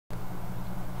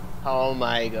Oh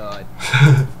my god.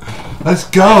 Let's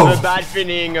go. I have a bad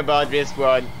feeling about this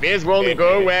one. This won't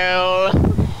go well.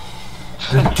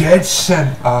 The dead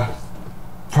center.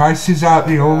 Prices aren't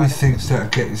the only things that are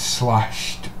getting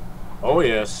slashed. Oh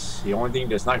yes, the only thing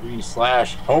that's not getting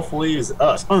slashed, hopefully, is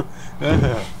us. You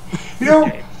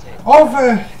know,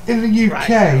 over in the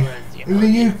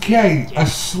UK, a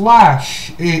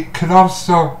slash, it can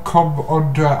also come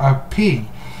under a P,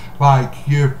 like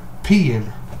you're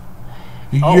peeing,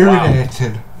 you're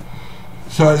urinating. Wow.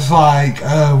 So it's like,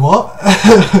 what?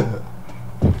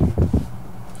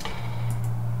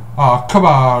 Oh, come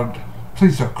on.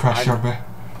 Please don't crash on me.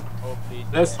 Oh, please.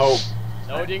 Let's hope.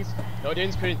 Loadings,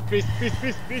 please.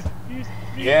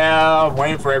 Yeah, I'm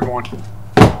waiting for everyone.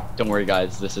 Don't worry,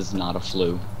 guys. This is not a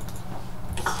flu.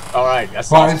 Alright, that's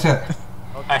What is it?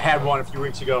 I had one a few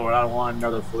weeks ago, and I don't want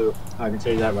another flu. I can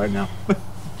tell you that right now.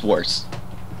 It's worse.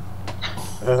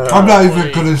 I'm not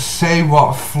even gonna say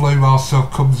what flu also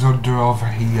comes under over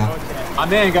here. Okay.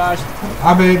 I'm in, guys.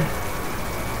 I mean,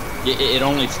 It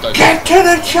only starts. get to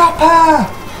the chopper!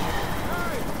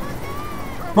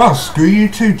 Well, screw you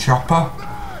too, chopper.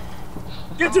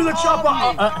 Get to the chopper!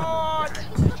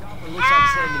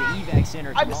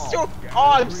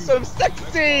 I'm so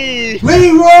sexy!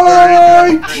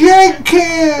 Leroy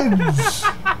Jenkins!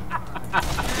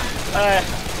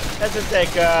 That's a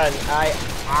second.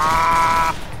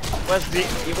 What's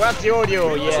the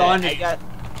audio? Yeah, I got.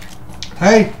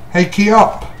 Hey,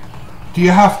 Kiop. Do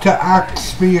you have to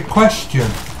ask me a question?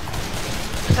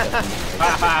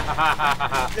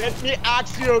 Let me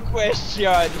ask you a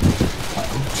question.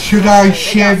 Should I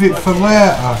shave it for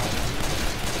later?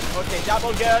 Okay,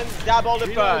 double gun, double the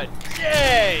fun.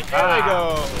 Yay! There we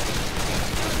go.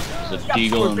 There's a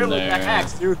deagle in there.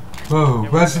 Whoa,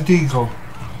 where's the deagle?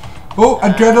 Oh,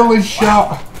 adrenaline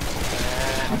shot!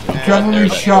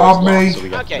 Adrenaline shot on me. So we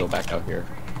got to go back out here.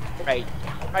 Right.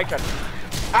 Good.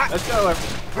 Let's go.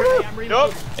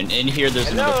 Nope. And in here, there's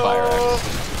another fire axe.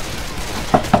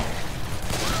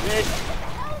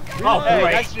 Oh, Hey,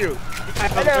 great. that's you.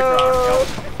 Hello.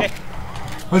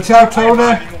 What's out,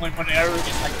 Tony?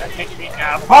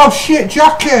 Oh shit,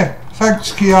 Jackie!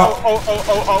 Thanks, Kiop. Oh.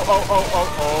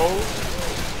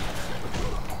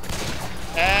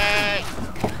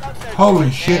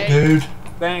 Holy shit, dude.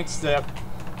 Thanks, Steph.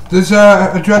 There's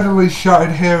a adrenaline shot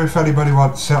in here if anybody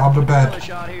wants it on the bed.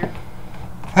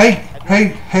 Hey,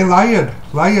 Lion.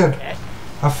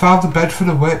 I found the bed for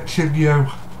the witch and you.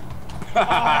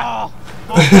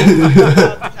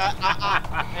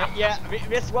 Yeah,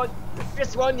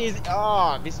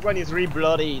 this one is really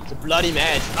bloody. It's a bloody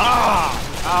mess.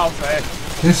 I'll say.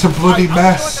 It's a bloody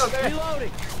mess.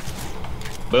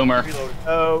 Boomer.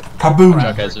 Oh. Kaboom. Watch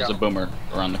out, guys. There's a boomer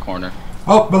around the corner.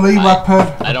 Oh, melee weapon.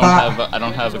 I don't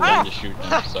have a gun to shoot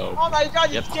him, so. Oh my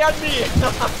god, you scared me! Yep,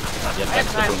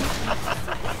 that's the boomer.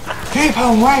 Keep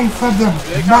away from the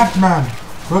madman.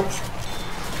 Whoops.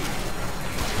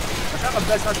 That's not the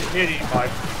best time to hit anybody.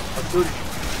 Or shoot him.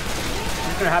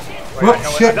 He's gonna have to.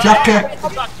 Whoops, shit, Jackie.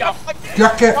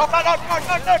 Jackie.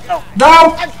 No!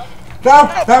 No,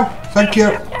 thank you.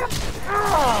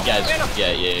 Guys,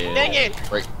 yeah. Dang it!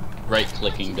 Right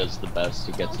clicking does the best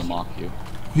to get them off you.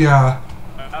 Yeah.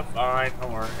 I'm fine,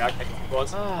 don't worry. I'll take the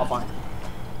bullets. I'll find him.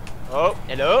 Oh,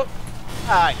 hello?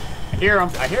 Hi. I hear him.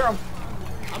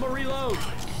 I'm a reload.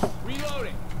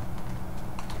 Reloading.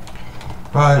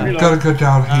 Right, gotta go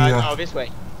down here. No, this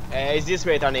way. It's this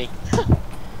way, Tony.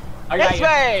 This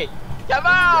way! Come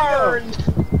on!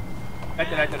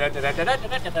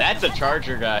 That's a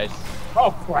charger, guys.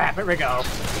 Oh crap, here we go.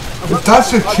 If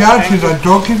that's the charges, I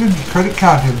don't give him credit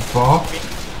card info.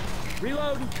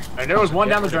 Reload. And there was one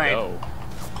down the drain.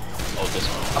 Oh, this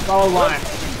one. I follow the line.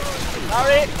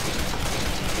 Sorry!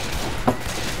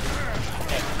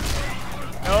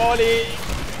 Noli!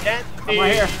 I'm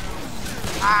right here.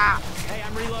 Hey,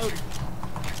 I'm reloading.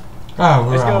 Oh,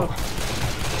 we're Let's out. go.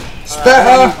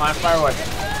 Spitter! Fire away.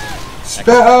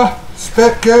 Spitter!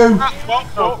 Spit goo!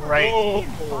 Oh, great.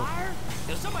 Fire?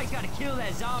 So somebody's got to kill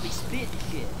that zombie spit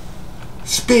shit.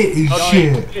 Spit is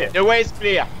Okay. shit. The way is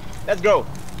clear. Let's go.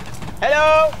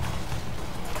 Hello!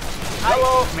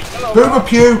 Hello. Boomer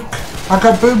puke! I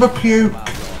got boomer puke!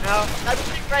 Now, that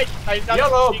would be great. I'm not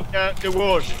Yellow. using the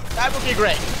walls. That would be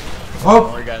great.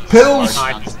 Oh, pills!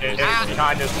 Behind us.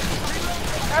 Behind us.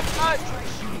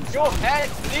 Your head,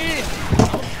 please!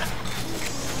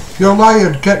 Yo,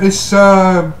 Lion, get this,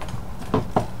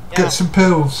 get some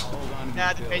pills.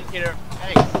 Nah, the painkiller.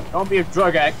 Thanks. Don't be a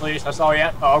drug addict, please. That's all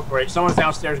yet. Oh, great. Someone's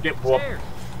downstairs getting whooped.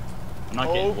 I'm not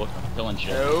getting whooped. I'm killing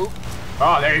shit. No.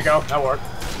 Oh, there you go. That worked.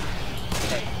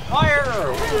 Fire!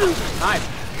 Woo. Nice.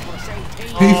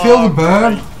 Can you feel the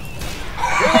burn?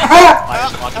 Yeah,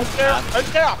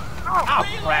 Oh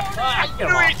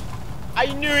crap! I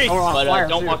knew it! But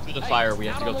don't walk through the fire. We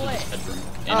have to go through this bedroom.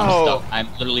 And I'm stuck. I'm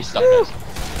literally stuck, guys.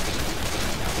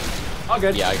 Oh,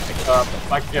 good. Yeah, I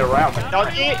if I can get around.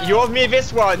 Donnie, you owe me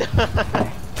this one.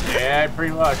 Yeah,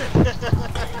 pretty much.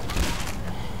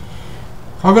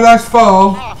 Have a nice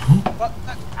fall. Ow,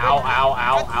 ow,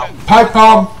 ow, ow. Pipe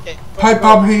bomb. Pipe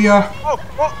bomb here.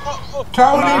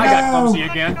 Tony, I got no. clumsy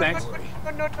again, thanks.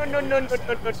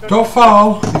 No. Don't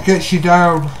fall. It gets you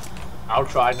down. I'll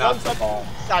try not to fall.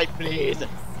 Side, please.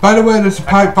 By the way, there's a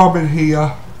pipe bomb in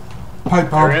here. Pipe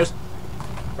bomb. There it is.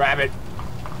 Grab it.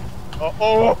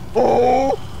 Oh.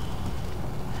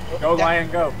 Go, lion,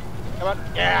 go. Come on.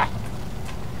 Yeah.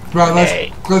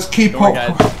 Right, let's keep Don't worry,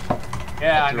 up. guys.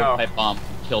 Yeah, I Threw a know. pipe bomb.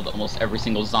 Killed almost every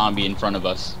single zombie in front of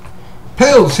us.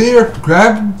 Pills here.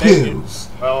 Grab pills.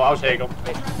 Well, I'll take them.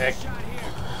 Heck.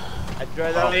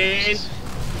 Adrenaline.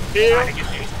 Trying to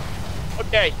get these.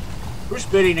 Okay. Who's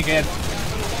spitting again?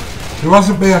 It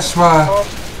wasn't me, I swear.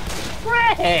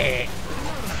 Hey!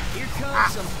 Here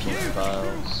comes some puke.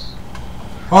 Files.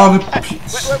 Oh, the.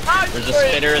 There's a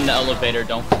spitter in the elevator.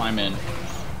 Don't climb in.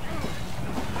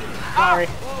 Sorry.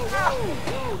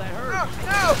 Whoa, that hurt.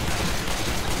 No.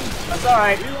 That's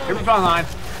alright. Give me fun line.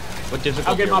 What difficulty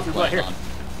I'll get him are off we your butt playing here.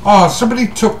 on? Oh, somebody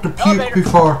took the puke Elevator.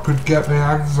 before I could get my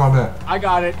hands on it. I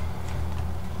got it.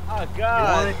 Oh You want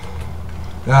God. it?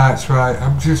 That's right.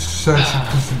 I'm just searching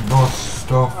for some more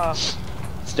stuff.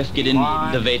 Steph, get in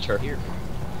Fine. the Vator. Here.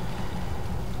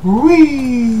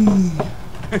 Whee!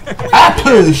 I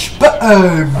push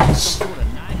buttons. I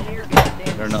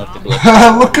don't know if the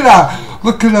glitch. Look at that!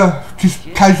 Look at her just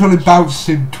casually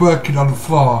bouncing, twerking on the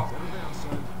floor.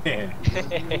 Yeah.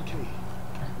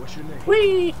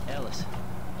 Whee! Ellis.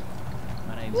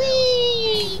 My name's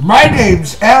Ellis. My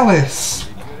name's Alice,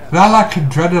 and I like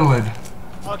adrenaline.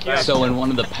 Okay. So in one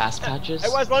of the past patches I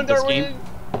was of this wondering. game,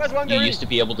 I was you wondering. used to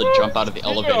be able to jump out of the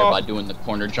elevator by doing the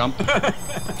corner jump,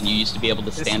 and you used to be able to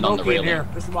It's stand on the smoky in railing,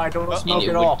 here. This is why I don't and smoke it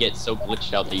at would all. get so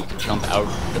glitched out that you could jump out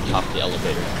the top of the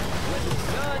elevator.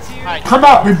 Guns here. Alright. Come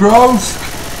at me, bros!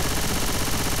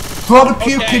 Throw the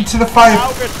puke Okay. into the fire. Now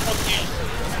we're talking.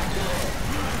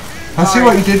 I see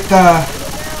what you did there.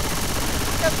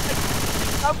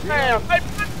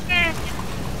 Okay.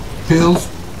 Pills.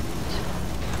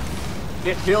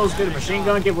 Get pills, get a machine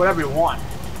gun, get whatever you want.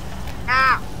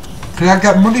 Can I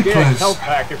get money, Get a please? health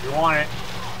pack if you want it.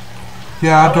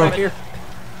 Yeah, I Right don't. here.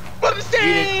 What a Eat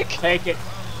it. stick! Take it.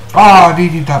 Oh, I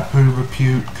needed that boomer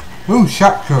puke. Ooh,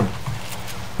 shotgun.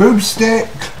 Boomstick.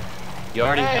 You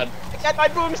already Hey, had. I got my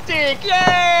boomstick!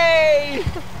 Yay!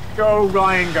 Go,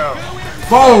 Ryan, go.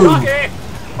 Whoa! Okay.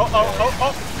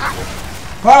 Oh.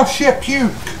 Oh shit,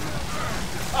 puke.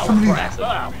 Oh, Somebody- crap.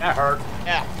 Wow, that hurt.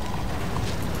 Yeah.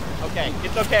 Okay,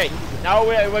 it's okay. Now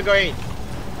we're going.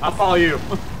 I'll follow you.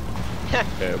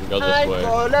 Okay, we go I this way.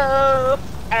 follow.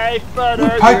 I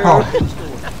follow Pipe you. bomb.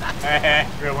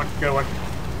 Good one, good one.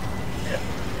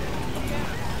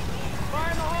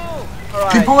 Fire in the hole.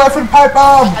 Alright. Keep away from the pipe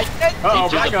bomb. I can't. Uh-oh, Get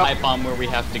to back the up. pipe bomb where we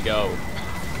have to go.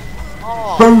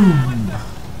 Oh. Boom.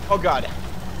 Oh God.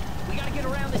 We gotta get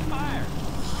around this fire.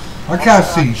 I can't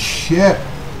see shit.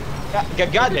 God Okay,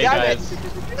 damn it. guys.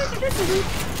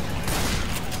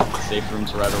 Safe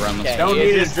room's right around the Okay. Don't It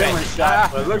need an is adrenaline ready.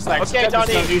 shot, but it looks like Okay, Steph is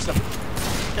Donnie. gonna do some.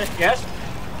 Yes?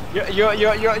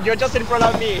 You're just in front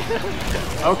of me.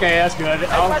 Okay, that's good.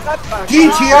 Oh,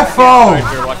 GTFO. Right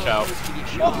here, watch out.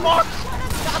 Oh fuck!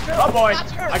 oh boy,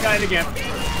 I got it again.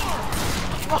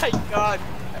 Oh my God!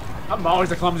 I'm always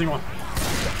the clumsy one.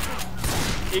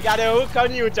 You got a hook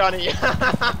on you, Johnny.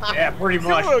 Yeah, pretty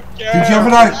much. Did you have a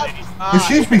nice...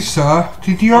 Excuse me, sir.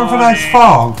 Did you have a nice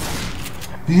fall?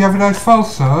 Did you have a nice fall,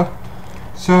 sir?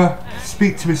 Sir,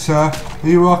 speak to me, sir. Are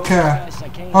you okay? Yes, I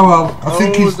can. Oh well, I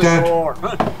think he's Close the dead. door.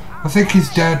 I think he's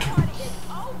dead.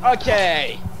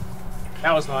 Okay.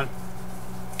 That was fun.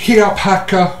 Key up,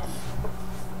 hacker.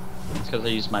 It's because I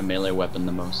use my melee weapon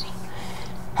the most.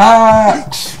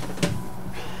 Hacks!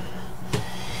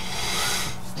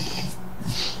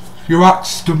 You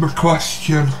asked him a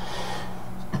question.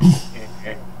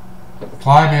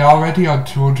 Blimey, already on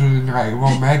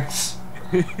 291 megs.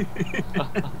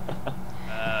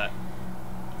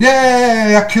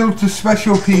 Yay! I killed the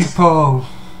special people.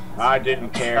 I didn't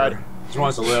care. Just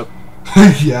wants to live.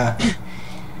 Yeah.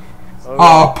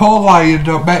 Oh, poor lion,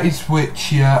 don't met his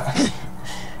witch yet.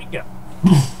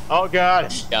 Oh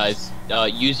God. Guys,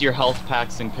 use your health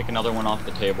packs and pick another one off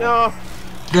the table. No.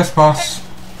 Yes, boss.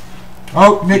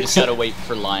 Oh, We Nick just gotta wait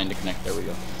for Lion to connect. There we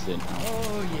go. That's it now.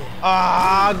 Oh yeah.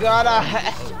 Ah, God.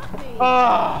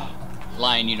 Ah.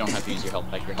 Lion, you don't have to use your health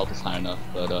pack. Your health is high enough,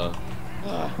 but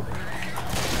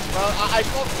Well, I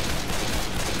thought.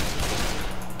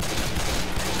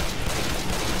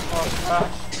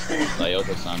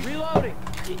 Lyoko-san. Reloading.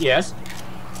 Yes.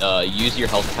 Use your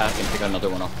health pack and pick another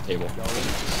one off the table.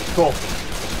 Cool.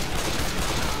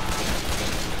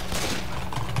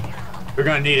 We're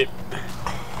gonna need it.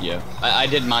 Yeah. I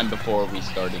did mine before we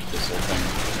started this whole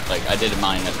thing. Like, I did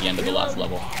mine at the end of the last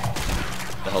level.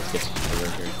 The health gets over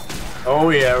here. Oh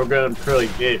yeah, we're gonna really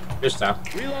get it this time.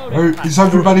 Is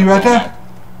everybody ready?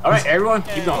 Alright, everyone,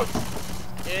 keep going.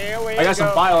 Here we I got some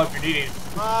go. bio if you're needing it.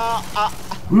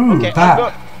 Ooh, Okay,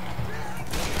 that.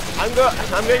 I'm going to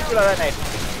the right side.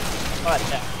 Alright,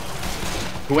 there.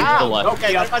 Who went to the left?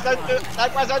 Okay,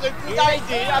 that wasn't a good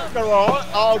idea after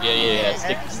all. Okay. Yeah.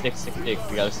 Stick.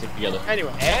 We gotta stick together.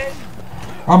 Anyway.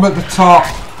 I'm at the top.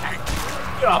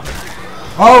 Get off it.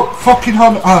 Oh, fucking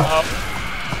Hunter!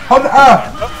 Hunter!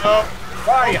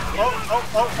 Where are you?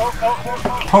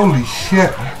 Holy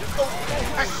shit.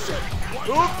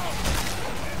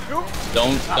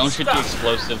 Don't shoot the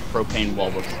explosive propane while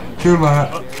we're Too late.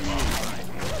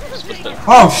 supposed to.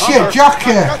 Oh shit,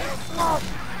 Jackie!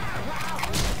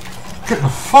 Get the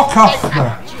fuck off me.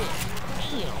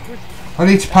 I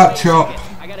need to patch up.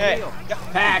 I got a Hey. deal.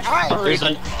 Patch. There's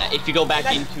an, if you go back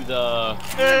into the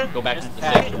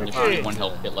section, there's only one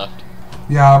health kit left.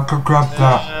 Yeah, I'm gonna grab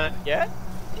that. Yes?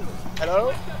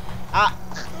 Hello?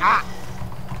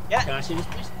 Yeah. Can I see this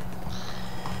please?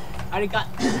 I already got.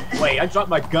 Wait, I dropped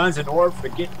my guns in order to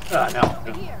get. No.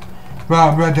 Right,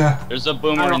 I'm ready. There's a I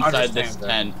boomer don't inside this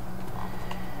understand tent.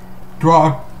 Do you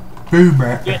want a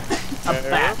boomer? Get a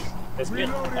back. Let's get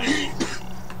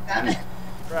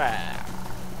Right.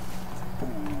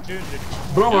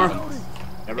 Boomer.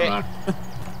 Never mind.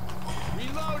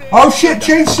 Oh shit,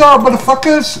 chainsaw,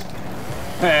 motherfuckers!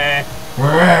 Hey.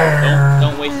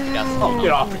 Don't waste the gas. Oh,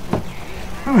 get off me.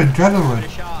 Oh,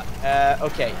 adrenaline.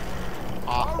 Okay.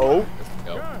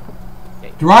 Go.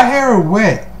 Do I hear a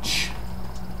witch?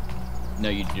 No,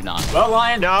 you do not. Well,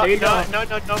 Lion, No, there you no, go. no.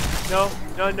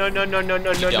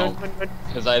 You don't.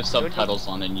 Because I have subtitles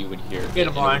on and you would hear. Get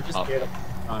him, it Lion. would Just pop. get him.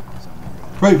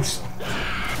 Wait.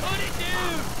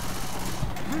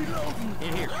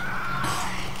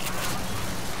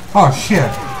 Oh shit.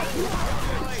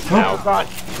 Oh god.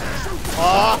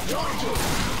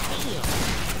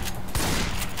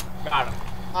 Got him.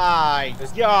 My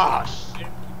gosh. Keep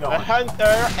A going.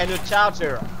 hunter and a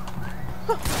charger.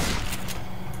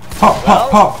 Pop, pop,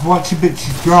 pop. Watch your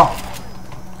bitches drop.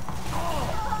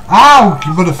 Ow!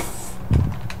 You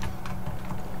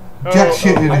Get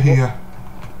shit in here.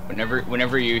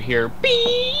 Whenever you hear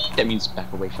beep, that means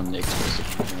back away from the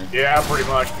explosive. Yeah, pretty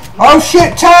much. Oh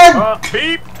shit, tank!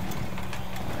 Beep.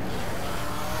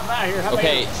 I'm out of here. How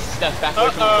Okay, Steph, back away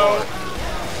from the door.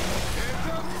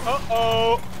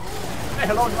 Hey,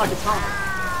 hello, like it's home.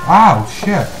 Ow,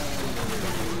 shit.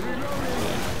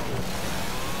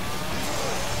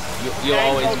 You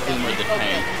always boomer the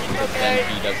tank, because then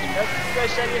he doesn't. The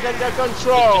situation is under Just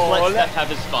control. let Steph have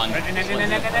his fun.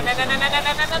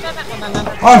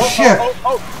 Oh shit.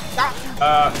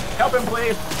 Help him,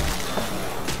 please.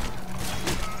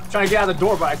 Trying to get out of the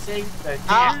door, but I think that.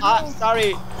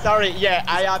 Sorry. Yeah,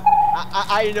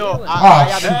 I know. I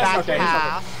am shit. back Okay,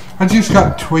 half. I just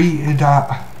got tweeted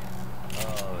at.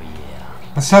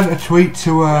 I sent a tweet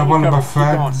to one of my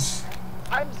friends.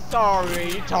 I'm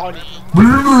sorry, Tony.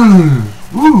 Ooh.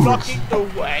 Blocking the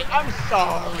way. I'm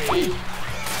sorry.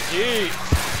 Jeez.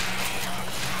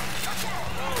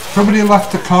 Somebody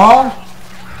left a car?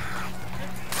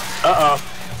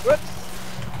 Whoops.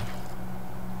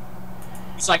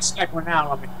 It's like Skype went out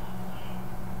on me.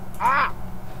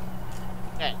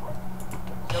 Okay.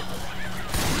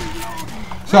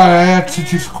 Sorry, I had to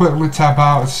just quickly tab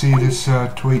out and see this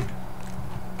tweet.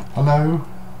 Hello?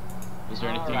 Is there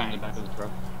anything in the back of the truck?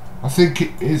 I think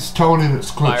it's Tony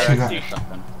that's Fire glitching XD out.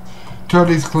 shotgun.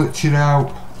 Tony's glitching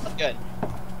out. Good.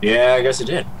 Yeah, I guess it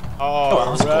did. All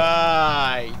that's cool.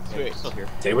 right. Yeah, Sweet. still here.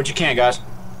 Say what you can, guys.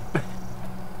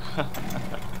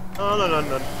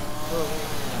 No.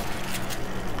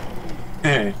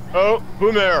 Hey. Oh,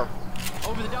 boomer.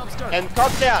 Over the dumpster. And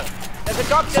cocktail. There's a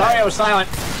cocktail. Sorry, I was silent.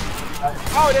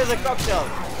 Oh, there's a cocktail.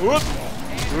 Whoop.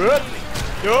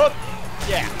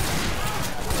 Yeah.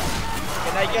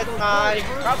 Can I get my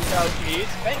cocktail, please?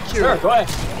 Thank you. Sure, go ahead.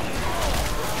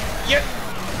 Yep.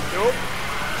 Nope.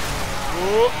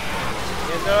 Whoop.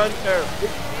 And then turn.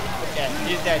 Okay,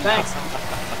 he's dead. Thanks.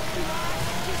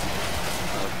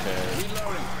 Okay.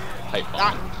 Pipe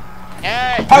bomb.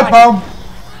 Hey. Pipe bomb!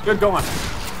 Good going.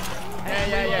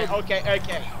 Yeah. Okay.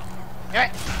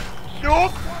 Hey.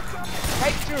 Nope.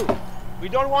 Take two. We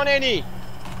don't want any.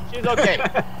 She's okay.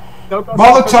 Don't go-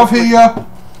 Molotov here!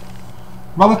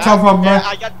 Molotov on me.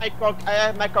 I got I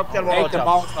have my cocktail Take the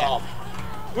Molotov.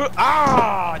 Molotov.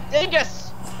 Ah,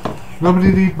 dingus!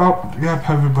 Nobody need Yep,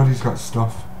 everybody's got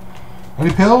stuff.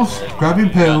 Any pills? Grabbing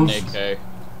pills.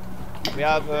 We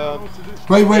have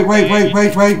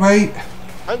Wait.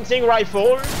 hunting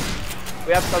rifle.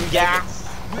 We have some gas.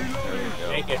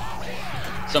 Take it.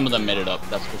 Some of them made it up.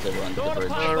 That's because they were under the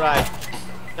bridge. Alright.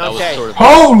 That was Okay. sort of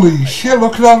Holy shit,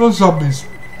 look at all those zombies.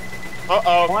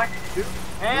 Uh-oh. 1, 2,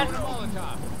 and...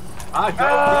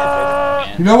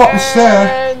 Ah, You know what they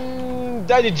say? And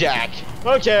Daddy Jack.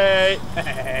 Okay.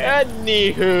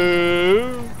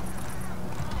 Anywho.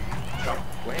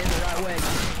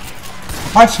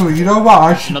 Actually, you know what?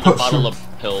 I should another put bottle some... of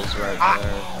pills right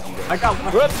there. I got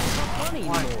one. Whoop.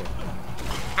 One.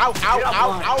 Ow,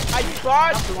 my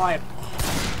God. Stop lying.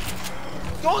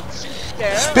 Don't you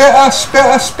dare.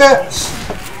 Spits!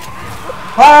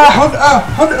 Ah,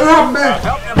 Hunter on me!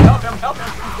 Help him.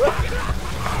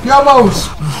 Yellows!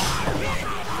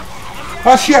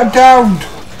 Oh shit, I'm downed!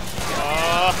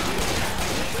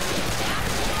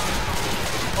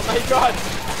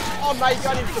 Oh my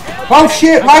God. Oh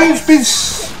shit, mine's been...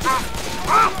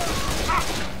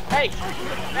 Hey.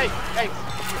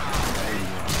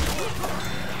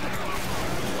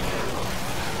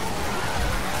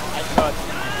 My God.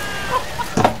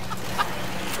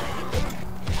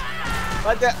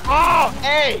 What the? Oh,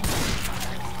 hey.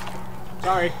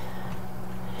 Sorry.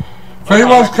 If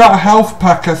anyone's got a health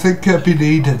pack, I think it'd be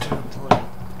needed.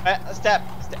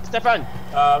 Stefan.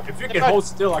 If you can hold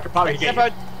still, I could probably get you.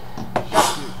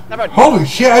 Stefan. Holy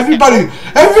shit, every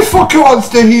fucker wants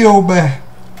to heal me!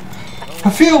 I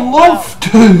feel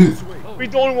loved! We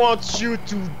don't want you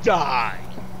to die.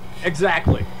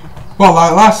 Exactly. Well,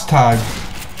 like last time.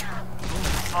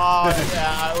 Oh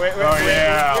yeah, we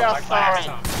are like sorry. last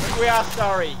time. We are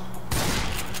sorry.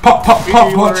 Pop, We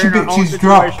watch your were in our own bitches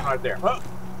drop. situation right there. Huh?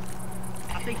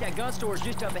 I think that gun store is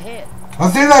just up ahead. I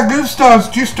think that good star's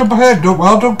just up ahead.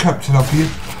 Well done, Captain Obvious.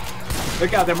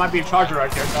 Look out, there might be a charger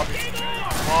right there.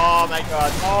 Oh my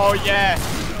God. Oh yeah.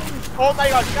 Oh my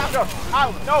God. Captain.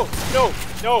 Ow. No.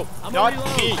 Not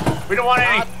me. We don't want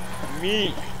any. Not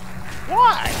me.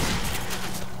 Why?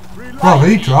 Well,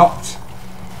 he dropped.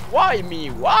 Why me?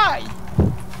 Why?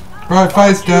 Right,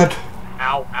 fire's dead.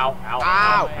 Ow. Ow.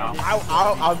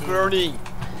 I'm burning.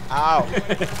 Ow.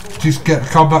 Just get a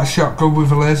combat shotgun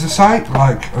with a laser sight,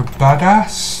 like a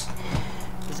badass.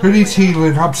 Who needs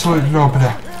healing? Absolutely nobody.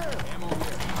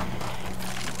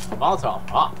 Molotov.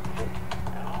 Ah.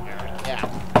 Yeah.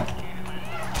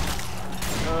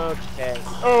 Okay.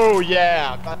 Oh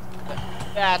yeah.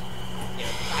 That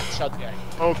shotgun.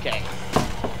 Okay.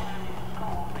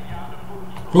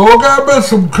 Go get me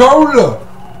some cola.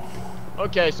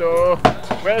 Okay. So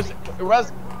where's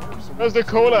the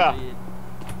cola?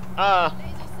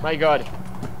 My God.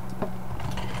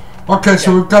 Okay,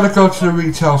 so we've got to go to the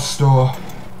retail store.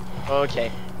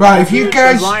 Okay. Right, if you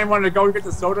guys... Does Ryan wanted to go get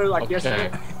the soda like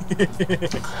yesterday?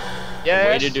 Yes. The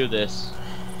way to do this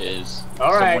is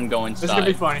Alright. someone go inside. This is gonna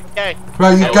be funny. Okay.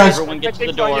 Right, you guys... Everyone get to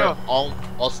the door.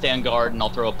 I'll stand guard and I'll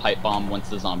throw a pipe bomb once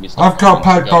the zombies I've start. got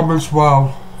pipe bomb as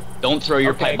well. Don't throw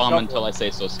your Okay, pipe bomb go until I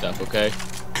say so, Steph, okay?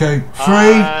 Okay, 3,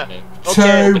 Okay. 2,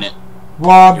 Open it.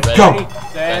 1, You ready? go!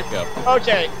 Set. Go.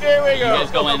 Okay. Here we You go.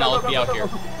 guys go in, I'll be out here.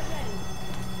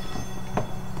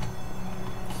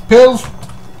 Pills!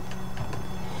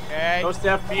 Okay. No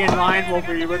Steph, be in line. We'll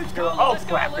be ready to go. Oh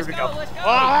crap, here we go.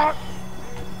 Ah!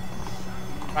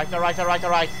 Right.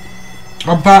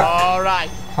 I'm back. Alright.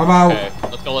 I'm out. Okay,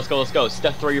 let's go.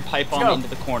 Steph, throw your pipe bomb go. into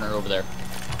the corner over there.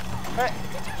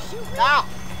 Ow!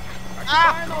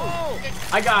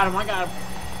 I got him.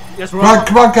 Just run. Right,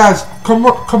 come on guys. Come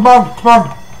on. Come on, run.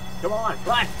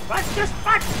 Just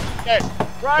run. Okay.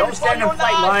 Run Don't for stand your and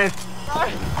fight, life.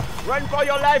 Lion. Run for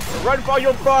your life. Run for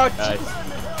your butt. Guys,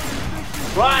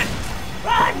 Run.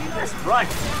 Just run.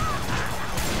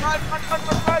 Run.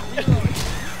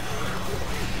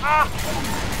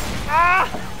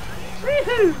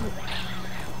 Woohoo!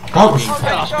 That was... being Oh my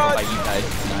faster God. by you guys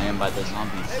than I am by the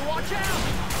zombies.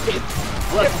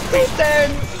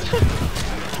 Listen.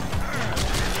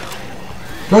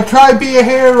 Don't try and be a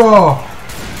hero.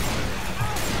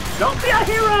 Don't be a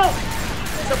hero.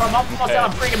 Except I'm almost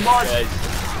out of freaking bars. Guys,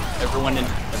 everyone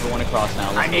across now.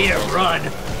 I Let's need go. a run.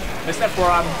 Except for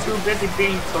I'm too busy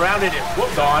being surrounded and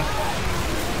whooped on.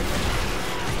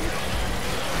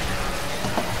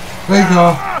 There you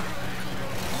go.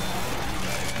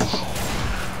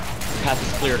 Path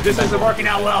is clear. This Come isn't back. working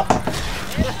out well.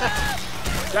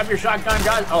 Grab your shotgun,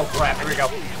 guys. Oh crap, here we go.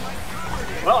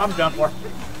 Well, I'm done for.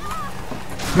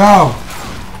 No.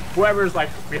 Whoever's like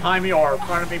behind me or in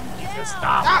front of me, just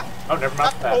stop. Oh, never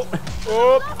mind that.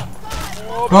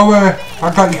 Don't worry,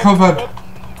 I got you covered.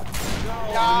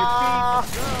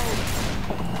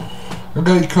 I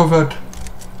got you covered.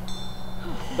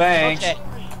 Thanks. Okay.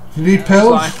 You need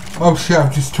pills? Oh shit, I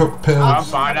just took pills. I'm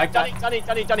fine. I got. Johnny.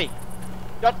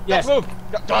 Don't Yes. move.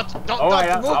 Don't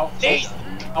move. Please.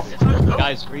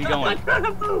 Guys, where are you going? I'm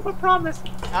gonna move. I promise.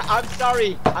 I'm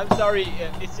sorry.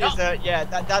 This is yeah.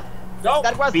 Don't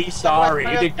That was be sorry.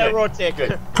 That You was did good. erotic.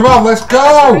 Good. Come on, let's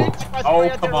go! Oh,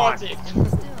 come on.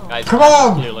 Guys, Come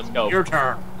on! here, let's go. Your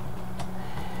turn.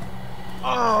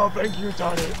 Oh, thank you,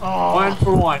 Johnny. Oh. 1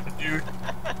 for 1, dude.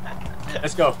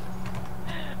 Let's go.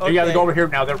 You gotta go over here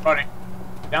now. They're running.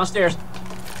 Downstairs.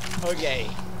 Okay.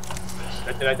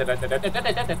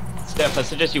 Steph, I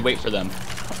suggest you wait for them.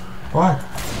 Why?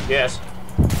 Yes.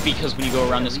 Because when you go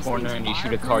around this corner and you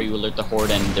shoot a car, you alert the horde,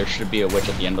 and there should be a witch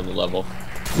at the end of the level.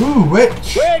 Ooh,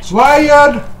 witch! Witch!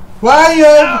 Lion!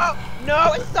 Lion!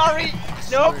 No, sorry.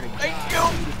 No, thank you.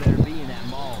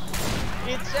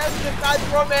 It's just a bad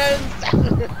romance.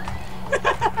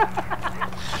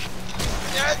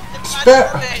 Just a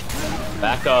bad romance.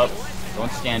 Back up.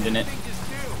 Don't stand in it.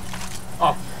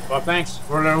 Oh, well, thanks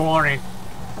for the warning.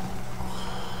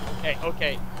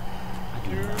 Okay. To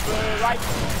the right.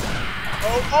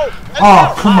 Oh, Oh,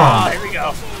 come Ah, on. here we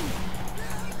go.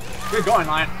 Good going,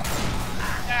 Lion.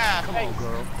 Yeah, thanks.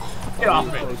 Get off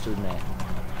of me.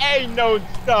 Ain't no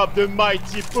stop the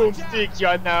mighty boomstick,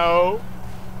 you know.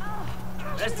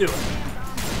 Let's do it.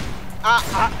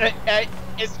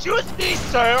 Excuse me,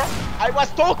 sir. I was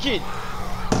talking.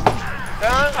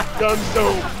 Dumb so.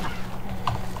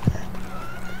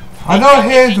 I don't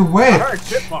hear the I heard witch.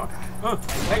 chipmunk.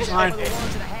 Thanks, Lion.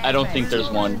 I don't think there's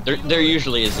one. There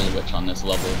usually is a witch on this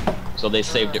level, so they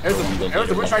saved it for one of those There's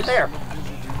the later witch right levels. there.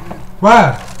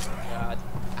 Where?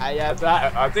 I have.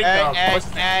 I think.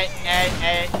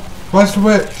 Where's the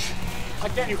witch? I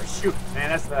can't even shoot, man.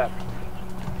 That's the.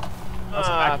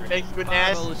 Thanks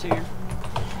goodness.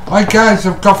 Right guys,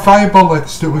 I've got fire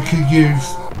bullets that we can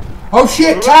use. Oh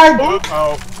shit, tank!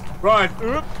 Oh, run!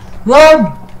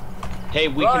 Run! Hey,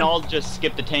 we can all just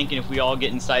skip the tank, and if we all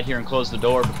get inside here and close the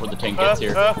door before the tank gets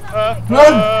here. Run!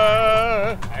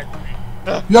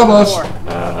 Yellows!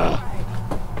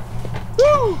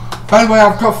 By the way,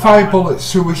 I've got fire bullets,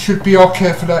 so we should be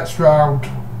okay for next round.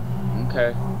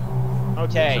 Okay.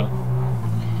 Okay.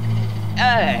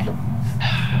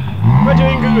 We're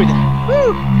doing good.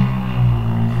 Woo!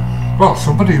 Well,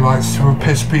 somebody likes to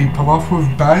piss people off with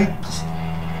bikes.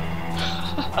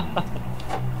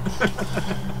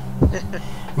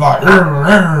 Like, and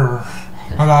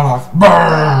I'm like,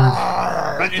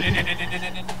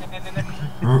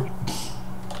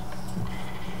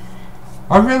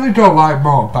 I really don't like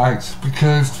motorbikes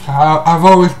because I've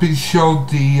always been shown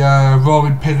the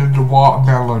rolling pin and the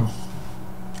watermelon.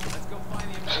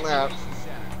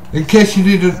 In case you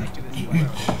didn't...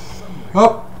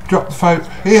 Oh, drop the fire.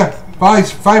 Here,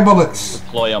 boys, fire bullets.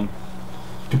 Deploy them.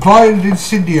 Deploy an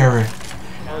incendiary.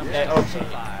 Okay.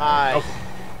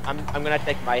 I'm gonna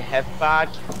take my health back.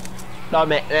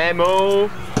 Some ammo.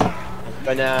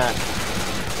 Gonna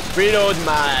reload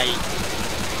my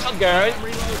shotgun,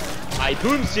 my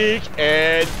boomstick,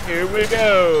 and here we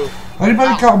go.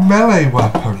 Anybody got a melee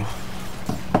weapon?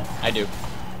 I do.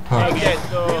 Okay,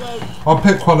 so I'll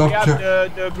pick one we up.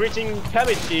 have the breaching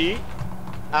cavity.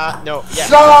 No, yeah.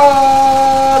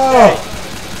 Stop!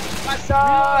 What's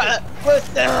up?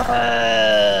 What's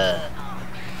up?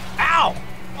 Ow!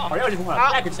 Oh, I just want to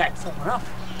back attack someone else.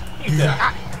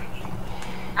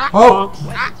 Oh,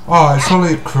 it's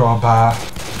only a crowbar.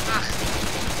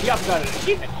 You have got an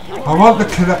achievement. I want the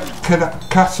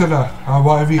katana, or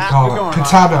whatever you call it.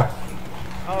 Katana.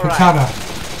 Katana.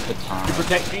 You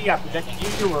protect me, I protect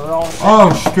you, we're all set. Oh,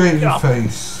 straight in the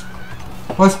face.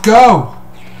 Let's go!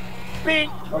 Bing!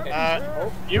 Okay.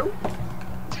 You?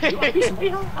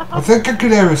 I think I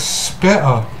can hear a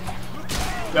spitter.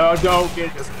 No, don't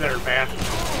get this spitter, man.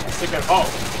 Stick it. Oh,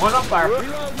 one on fire.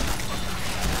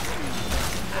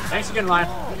 Thanks again, Lion.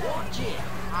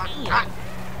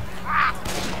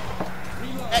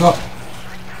 Oh.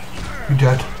 You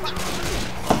dead.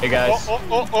 Hey guys.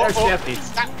 There's Steffi.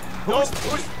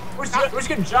 Who's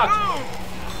getting shot?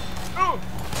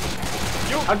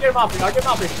 I'll get him off me. I'll get him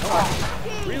off me.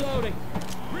 Reloading.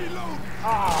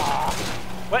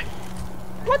 What?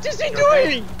 What is he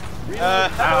doing?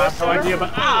 No idea, but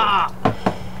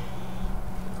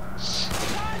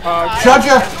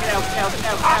Charger!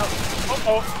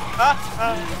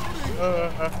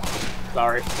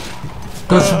 Sorry.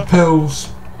 Got some pills.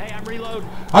 Hey, I'm reloading.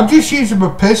 I'm just using my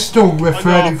pistol,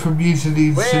 refraining from using the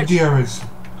incendiaries.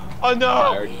 Oh I no!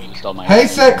 already used all my Hey ammo.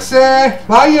 sexy!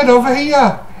 Lion over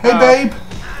here! Hey, babe.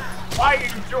 Why are you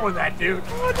doing that, dude?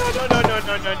 Oh, no. No, no, no,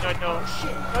 no, no,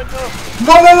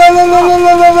 no,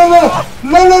 no, no, no, no.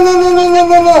 No, no, no, no, no, no,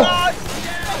 no, no.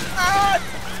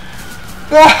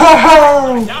 No.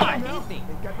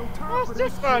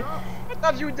 What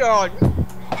have you done?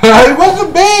 It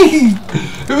wasn't me.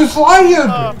 It was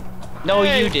Lion. No,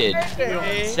 Hey, you did.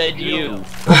 hey. Said you.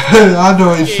 I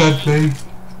know it said me.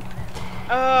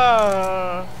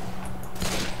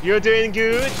 You're doing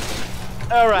good?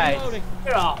 Alright.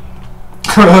 Yeah.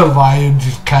 Lion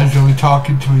just casually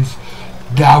talking to his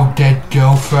now dead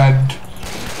girlfriend.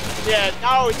 Yeah,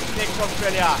 now it's next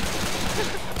Australia.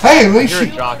 Hey, at least You're a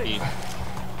she... jockey.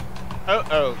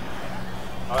 Oh.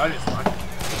 Oh, that is fun.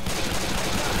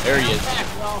 There he is.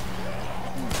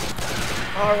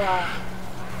 Alright.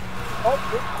 Oh,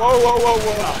 whoa.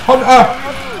 Hunter!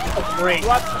 Oh, great.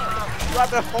 What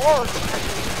the horse?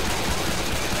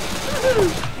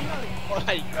 Oh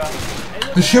my god.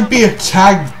 There should be a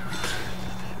tag.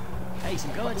 Hey,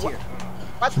 some guns here.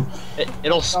 What?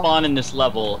 It'll spawn in this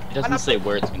level. It doesn't say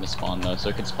where it's going to spawn though, so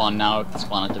it could spawn now, it could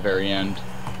spawn at the very end.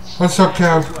 What's up,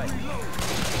 Kev?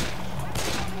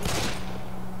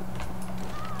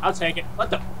 I'll take it. What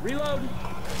the? Reload.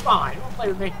 Fine. Don't play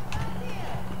with me.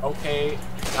 Okay.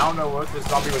 I don't know what this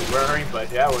zombie was wearing,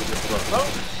 but yeah, it was just close. Oh,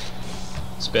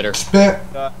 Spitter. Spit.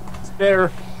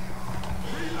 spitter.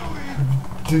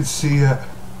 Didn't see it.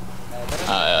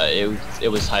 It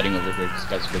was hiding over here. This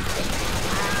guy's good stuff.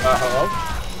 Hello?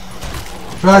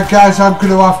 Right, guys, I'm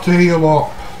gonna have to heal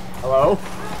up. Hello?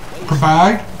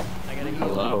 Goodbye.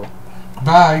 Hello.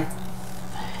 Bye.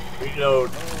 Reload.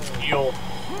 Heal.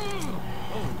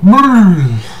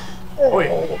 Ooh,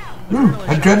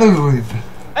 adrenaline.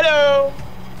 Hello!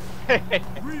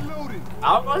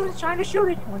 I was trying to shoot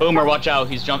it. Boomer, watch out.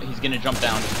 He's gonna jump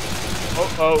down.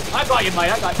 Oh. I got you,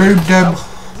 mate. I got you. Boomed him.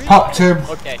 Popped him.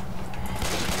 Okay.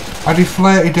 I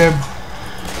deflated him.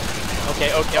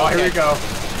 Okay. Oh, here we go.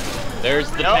 There's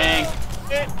the Nope. tank.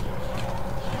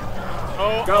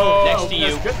 Oh, Go. Next to you.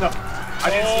 That's good enough. I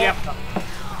didn't see him.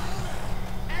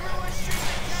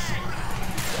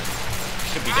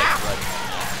 Should be dead. Right.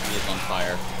 He is on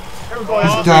fire. Everybody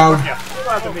He's else down. You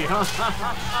after me, huh?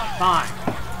 Fine.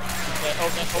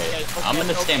 Okay. I'm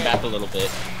gonna stand back a little bit.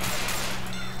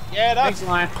 Yeah, that's Thanks,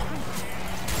 Lion.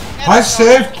 I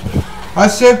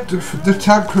saved the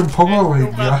tank from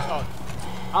pummeling, yeah.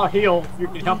 I'll heal if you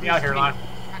can help me out here, Lion.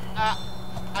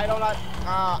 I don't like.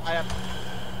 I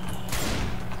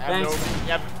have no. Thanks.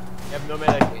 You have no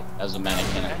medic. As a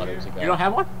mannequin, I thought it was a guy. You don't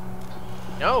have one?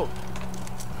 No.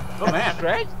 Oh, man.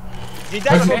 Great. Did I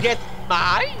Okay. forget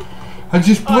mine? I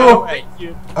just blew Oh, up. thank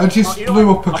you. I just You know blew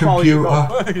what? up a I'll follow you.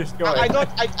 computer. Go. Just go I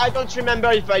ahead. don't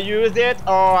remember if I used it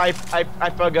or I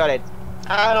forgot it.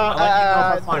 I don't. I'll let you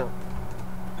know if I find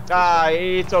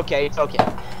it.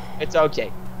 It's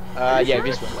okay. Yeah,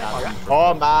 this one.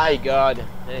 Oh my god.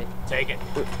 Hey. Take it.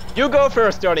 You go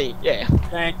first, Tony. Yeah.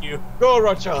 Thank you. Go,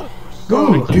 Roger.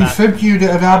 Ooh, defib unit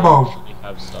and ammo. Actually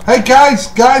have stuff. Hey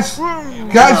guys,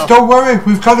 don't worry,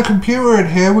 we've got a computer in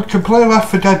here, we can play Left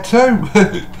 4 Dead 2.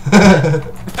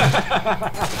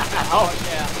 Oh,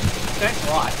 yeah. Thanks a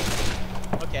lot.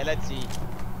 Okay, let's see.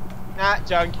 Nah,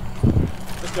 junk.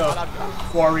 Let's go.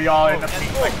 Before we all end up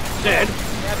being like dead.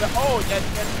 Yeah, but,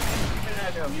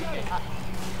 that's okay.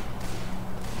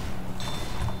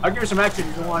 I'll give you some action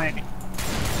if you want any.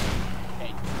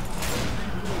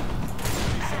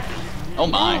 Oh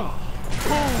my.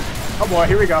 Oh boy,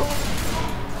 here we go.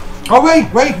 Oh wait,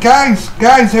 guys,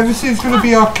 everything's gonna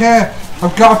be okay.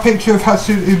 I've got a picture of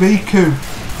Hatsune Miku.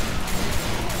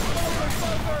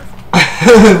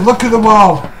 Look at them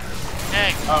all.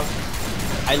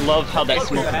 I love how that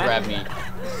smoke grabbed me.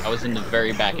 I was in the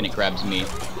very back and it grabs me.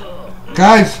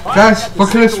 Guys, look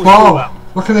at this wall.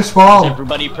 Look at this Is wall.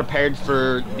 everybody prepared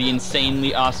for the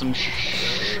insanely awesome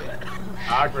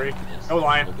I agree. Go,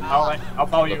 Lion. I'll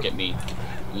follow you. Look at me.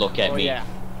 Look at me. Yeah.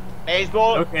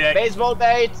 Baseball. Okay. Baseball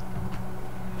bait.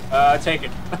 Take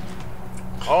it.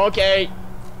 Okay.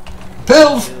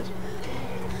 Pills!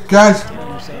 Guys,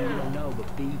 I'm saying you don't know,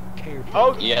 but be careful.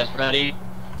 Oh. Yes, ready?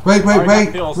 wait,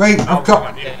 I've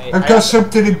got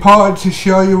something important to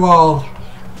show you all.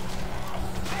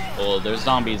 Oh, there's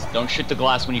zombies. Don't shoot the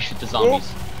glass when you shoot the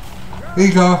zombies. Here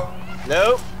you go.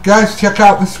 No. Guys, check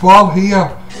out this wall here,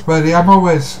 where the ammo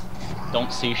is.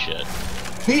 Don't see shit.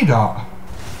 See that?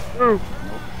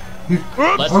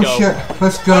 Let's Oh go. shit,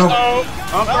 let's go.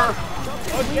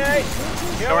 Okay.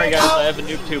 Sorry guys, I have a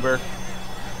noob tuber.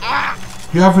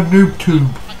 You have a noob tube.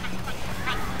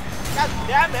 God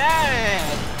damn it.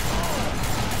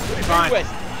 Be fine.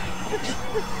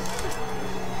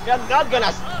 You're not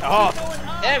gonna. Oh,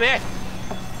 damn it.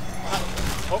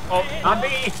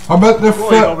 Zombie! I'm at the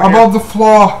I'm on the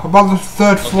floor. I'm on the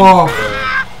 3rd floor.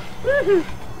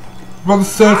 I'm on the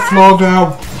 3rd floor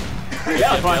now.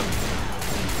 Yeah, fine.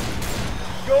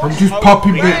 I'm just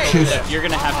popping bitches. You're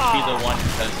gonna have to be the one who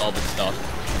says all this stuff.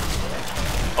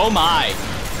 Oh my!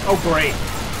 Oh great.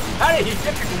 How did he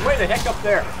get you way the heck up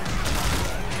there?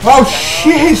 Oh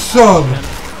shit, son!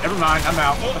 Never mind, I'm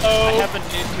out. I have a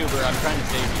YouTuber, I'm trying to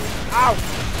save you. Ow!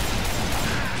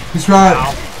 He's right.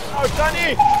 Ow. Oh,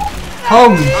 Sonny!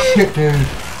 Holy shit, dude.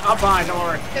 I'm fine, don't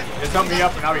worry. Just help me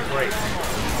up and I'll be great.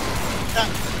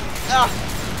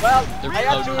 Well, There's I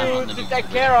have no time on the to news. take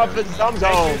care of the zone.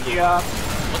 Thank you,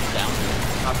 What's down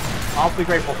here? I'm awfully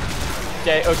grateful.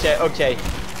 Okay.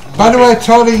 By the way,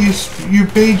 Tony,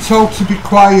 you've been told to be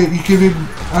quiet. You're giving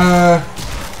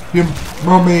your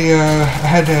mummy a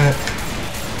headache.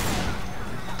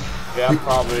 Yeah, I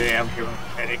probably am giving a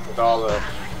headache with all the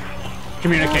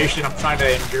communication I'm trying to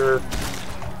endure.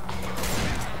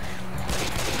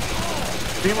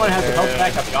 If anyone has a health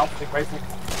pack, I'd be awfully grateful.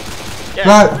 Yeah.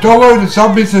 Right, don't worry, the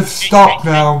zombies have stopped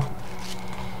now.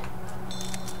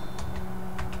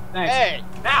 Thanks. Hey!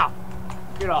 Now!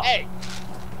 Get off. Hey!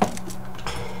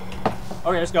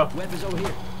 Okay, let's go. Weapons over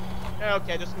here.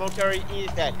 Okay, the smoker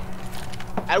is dead.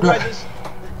 I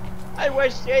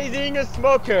was chasing a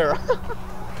smoker.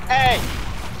 Hey!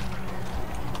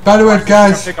 By the way,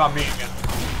 guys, Pick on me again.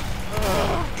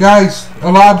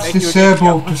 alarm's Thank you,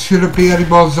 disabled. There shouldn't be any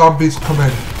more zombies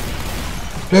coming.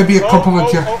 Maybe a couple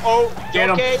of you. Get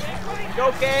 'em.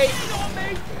 Okay.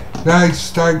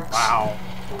 Nice, thanks. Wow.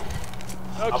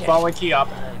 I'll Okay. follow Key up.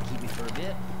 Keep me for a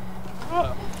bit.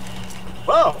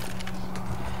 Whoa!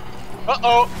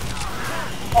 Uh-oh.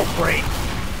 Oh, great.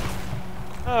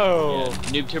 Oh.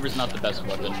 Yeah, NoobTuber's not the best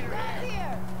weapon.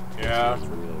 Yeah.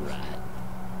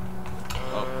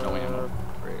 Oh, no ammo.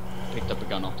 Great. Picked up a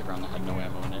gun off the ground that had no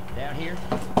ammo in it. Down here.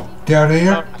 Down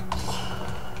here.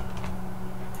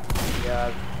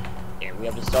 Yeah, we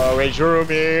have the storage room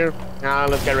here. Now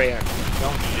let's get ready.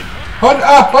 Don't need it. Hunt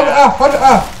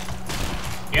up!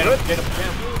 Get him.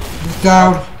 He's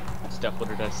down. Steph, what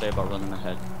did I say about running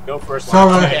ahead? Go first.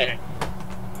 Sorry. Okay.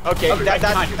 Okay, I'll be right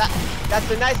behind you. that's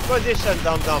a nice position,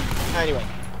 Dum. Anyway.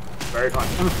 Very fun.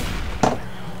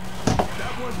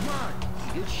 That was mine.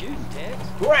 Good shooting, Tex.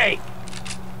 Great!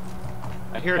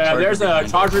 I hear a charger. There's a behind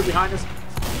charger us. behind us.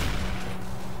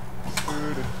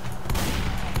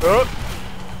 Oh.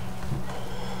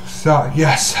 So,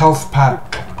 yes, health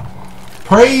pack.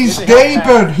 Praise Here's a health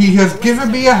David, he has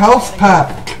given me a health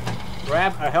pack.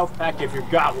 Grab a health pack if you've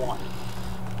got one.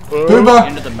 The Boomer.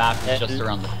 end of the map is just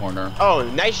around the corner. Oh,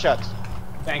 nice shot.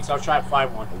 Thanks, I'll try to find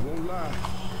one.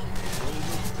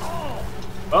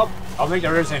 Well, I don't think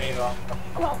there is any though.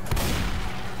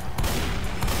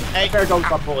 Hey, There goes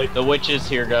my bully. The witch is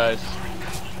here, guys.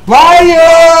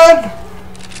 Lion!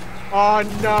 oh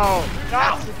no,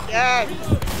 not again.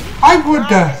 I would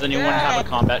Does anyone have a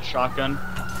combat shotgun?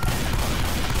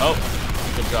 Oh,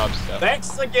 good job, Steph.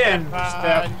 Thanks again,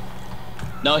 Steph.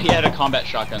 No, he had a combat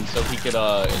shotgun, so he could,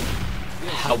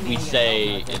 how we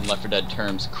say in Left 4 Dead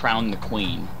terms, crown the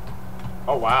queen.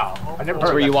 Oh wow, I never It's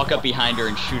heard where of you that. walk up behind her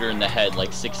and shoot her in the head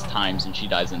like 6 times and she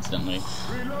dies instantly.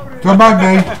 Don't mind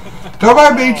me. Don't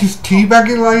mind me just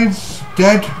teabagging Lion's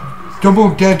dead. Double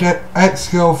dead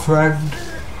ex-girlfriend.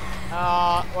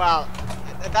 Well,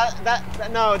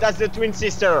 no, that's the twin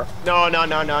sister. No.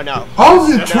 Oh,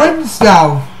 the twins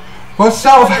now. What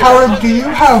sort of harem do you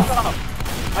have?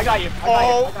 I got you.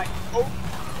 Oh.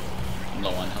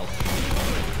 Low on health.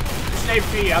 Save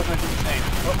me, I was gonna do the same.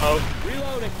 Uh-oh.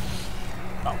 Reloading.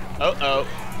 Uh-oh.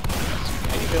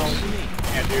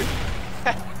 Yeah, dude.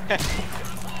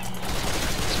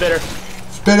 Spitter.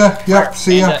 Spinner, yep,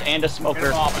 see ya. And a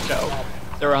smoker. Watch out.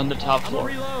 They're on the top floor.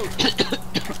 Reload.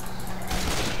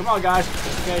 Come on, guys.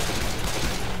 Okay.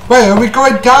 Wait, are we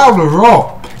going down or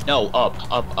up? No, up.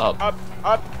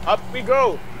 Up we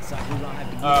go. Looks like we're gonna have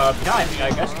to get Behind me,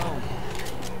 I guess.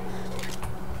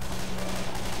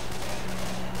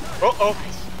 Uh-oh.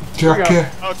 Jackie.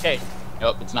 Okay.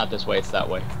 Nope, it's not this way, it's that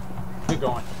way. Keep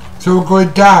going. So we're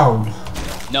going down.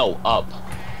 No, up.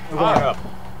 We're going up.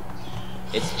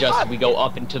 It's just, we go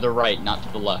up and to the right, not to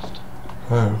the left.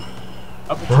 Oh.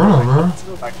 Up and to the right. Uh-huh. Up and to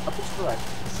the right. Up and to the right.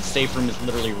 The safe room is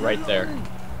literally right there.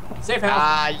 Safe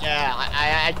house. Yeah,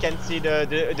 I can see the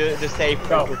safe.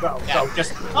 Go. Yeah.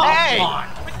 Just. Oh, Hey! come on.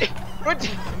 What?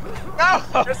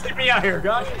 No! Just leave me out here,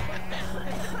 guys.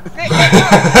 Wait a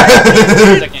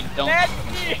second, don't. Let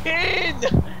me in!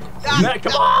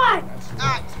 Come on!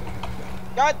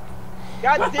 God!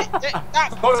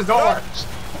 Close the door.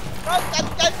 God!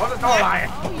 Close the door, Ryan.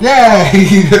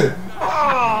 Yay!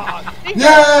 Oh,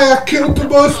 Yeah, I killed the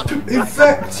most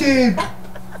infected.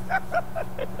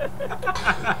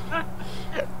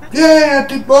 Yeah, I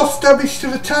did most damage to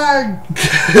the tank.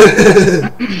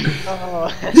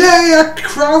 Yeah, I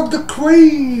crowned the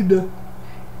queen.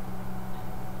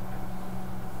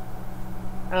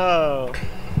 Oh.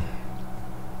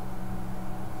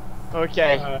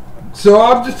 Okay. So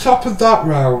I'm the top of that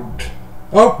round.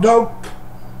 Oh, nope.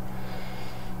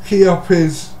 Keop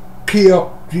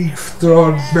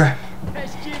dethroned me.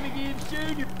 That's Jimmy Gibbs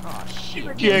Jr. Oh,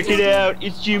 shit. Check it out,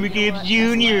 it's Jimmy Gibbs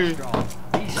Jr.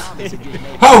 These zombies are just making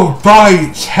Oh, boy,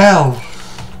 it's hell.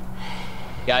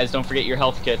 Guys, don't forget your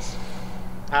health kits.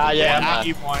 Yeah. I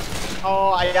keep one.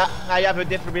 Oh, I have a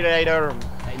defibrillator.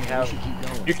 we should keep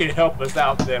going. You can help us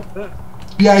out there.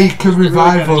 Yeah, you can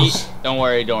revive us. Don't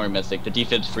worry, Mystic. The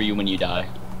defib's for you when you die.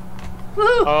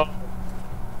 Oh,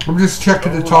 I'm just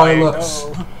checking the Oh, toilets.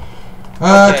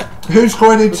 Okay. Who's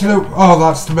going into the... Oh,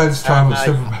 that's the men's toilets.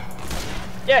 Never mind.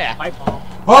 yeah. My fault.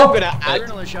 I'm Oh, gonna add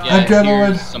Adrenaline shot. Yeah, Adrenaline.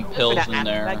 here's some pills in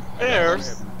there. like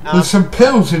first. there's some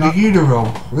pills in the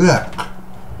urinal. Look.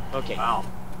 Okay. Wow.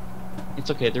 It's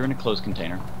okay, they're in a closed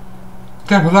container.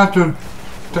 Yeah, but that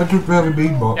doesn't really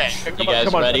mean much. Okay. You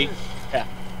guys ready?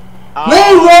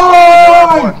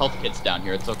 Leroy! More health kits down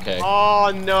here, it's okay. Oh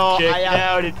no! Check I it have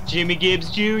out, it's Jimmy Gibbs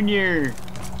Jr.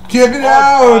 Check it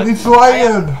God. out, it's I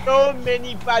Lion. have so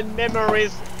many bad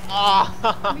memories. Ah.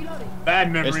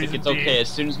 Bad memories. Mystic, it's indeed. okay. As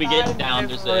soon as we get down,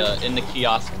 there's in the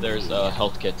kiosk, there's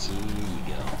health kits. Here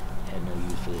you go. Had no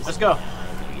use for this. Let's go.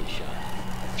 I'm gonna get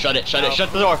shot. Shut it,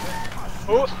 shut the door.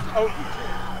 Oh.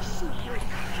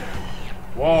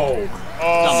 Whoa.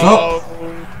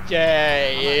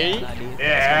 Okay. My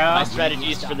Yeah.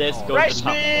 strategies for this go to the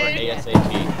top floor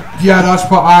ASAP. Yeah, that's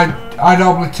what I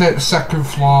normally take the second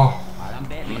floor. I'm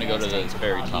I'm gonna go to the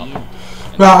very top.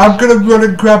 Right, I'm gonna run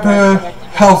and grab a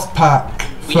health pack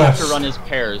We have to first. run as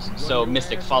pairs, so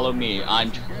Mystic, follow me.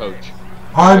 I'm coach.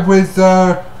 I'm with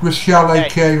Rochelle,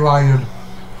 aka Lion.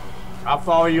 I'll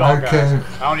follow you all, Okay. guys.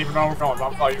 I don't even know where we're going, but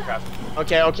I'll follow you guys.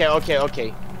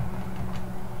 Okay.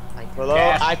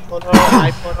 Yes. I follow.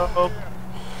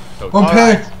 Coach. Up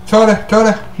here,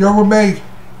 Tony, you're with me.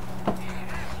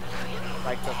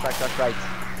 Right.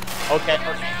 Okay.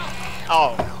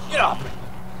 Oh. Get up.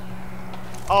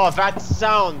 Oh, that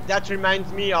sound. That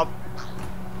reminds me of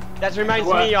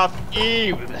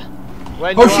Eve.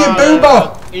 When Oh you shit, are,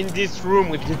 Boomer! in this room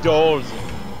with the dolls.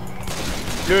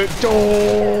 The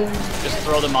dolls. Just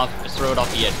throw them off. Just throw it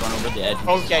off the edge. Run over the edge.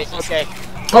 Okay.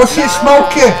 Oh shit,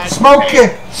 Smokey!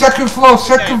 Second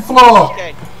floor.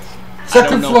 Okay.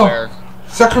 Second know floor. where.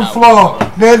 Second No.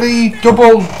 floor. Nearly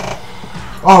double.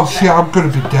 Oh shit, I'm gonna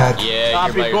be dead. Yeah,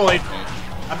 I've you're been by bullied.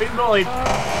 yourself. I've been bullied.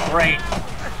 Great.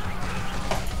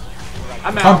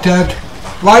 I'm I'm out. dead.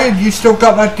 Lion, you still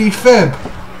got that defib?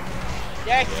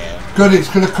 Yes. Good, it's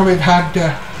gonna come in handy.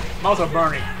 I'm also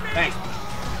burning. Thanks.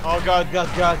 Oh God.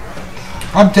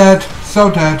 I'm dead. So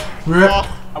dead. Rip.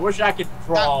 Oh, I wish I could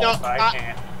crawl, no, but I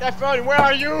can't. Stefan, where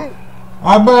are you?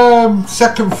 I'm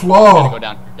second Gotta go floor.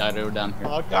 down. Gotta go down here.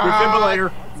 Oh God.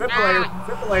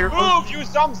 Defibrillator. Move, you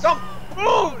some.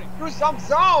 Move, you some.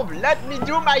 Let me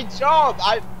do my job.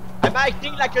 I'm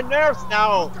acting like a nurse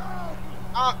now.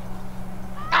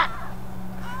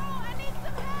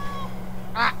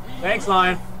 Thanks,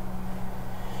 Lion.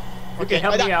 You Okay,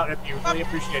 can help I- me out if you really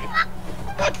appreciate it.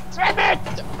 God damn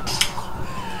it!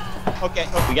 Okay.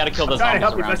 We gotta kill the I'm trying to zombies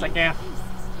help you around best I you. can.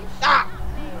 Ah!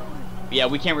 Yeah,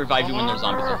 we can't revive you when there's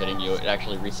zombies are hitting you. It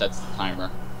actually resets the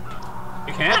timer.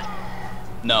 You can't?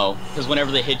 No, because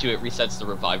whenever they hit you, it resets the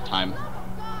revive time.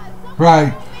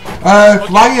 Right.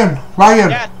 Lion.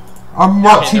 Yes. I'm Okay, there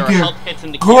watching are you. health kits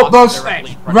in the Go up kiosk those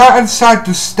directly in front of right inside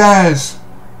the stairs.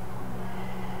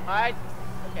 Alright.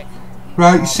 Okay.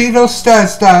 Right, you see those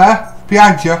stairs there?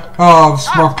 Behind you? Oh, the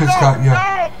smoker's got you.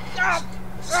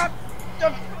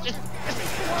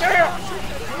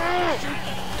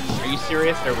 Are you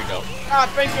serious? There we go.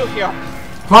 Thank you, here.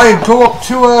 Lion, go up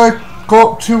to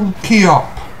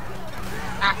Keop.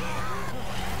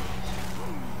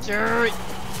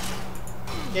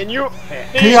 Can you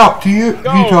Keop, you go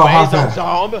don't away, have some it.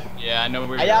 zombie? Yeah, I know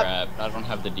where I you're have- at, but I don't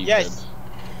have the defib. Yes.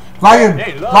 Lion,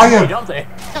 Hey, love me, don't they?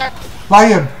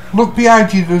 Lion, look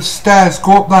behind you, there's stairs,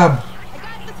 go up them.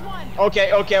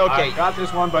 Okay. I got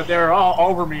this one, but they're all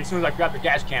over me as soon as I grab the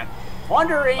gas can.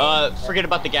 Wondering. Forget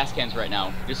about the gas cans right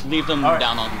now. Just leave them All right.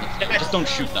 down on the stairs. Just don't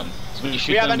shoot them. So when you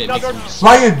shoot We have them, it makes another- them...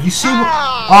 Lion, you see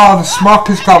oh, the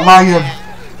smoker's got Lion.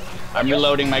 I'm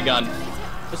reloading my gun.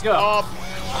 Let's go.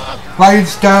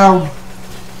 Lion's down.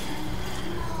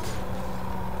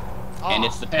 And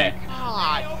it's the tank.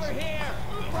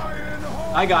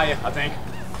 I got you, I think.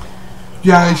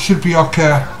 Yeah, it should be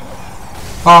okay.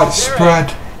 Oh, it's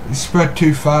spread. It's spread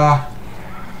too far.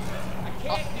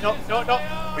 No.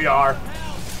 We are.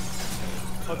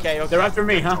 Okay. They're after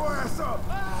me, huh?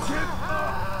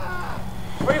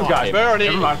 Where you guys? Bernie.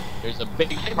 Never mind. There's a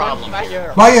big problem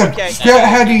here. Ryan, Okay. straight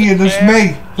ahead of you, there's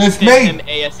me. There's Him me.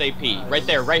 ASAP. Right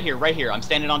there, right here. I'm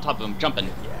standing on top of him, jumping.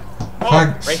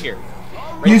 Thanks. Right here.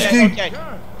 You Right there. see,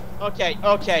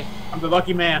 Okay. I'm the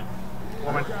lucky man.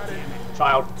 Woman.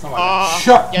 Child. Something like that.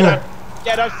 shut Get me. up.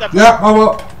 Get up, Steph. Yep, I'm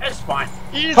up. It's fine.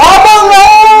 Easy. I'm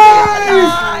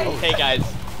alive! Okay, guys.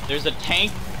 There's a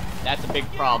tank. That's a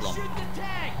big problem.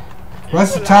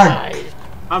 Where's the tank?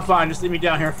 I'm fine. Just leave me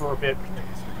down here for a bit.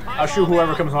 I'll shoot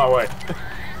whoever comes my way.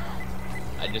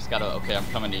 I just gotta. Okay, I'm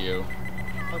coming to you.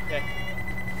 Okay.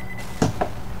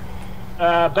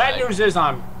 Bad news is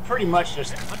I'm pretty much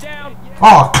just...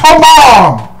 Oh, come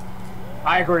on!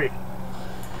 I agree.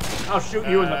 I'll shoot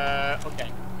you in the... Okay.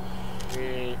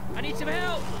 I need some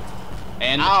help.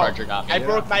 And the Ow. charger got me. I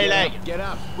broke my leg.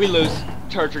 We lose.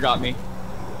 Charger got me.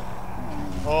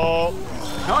 Oh.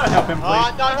 I want to help him,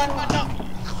 please. No.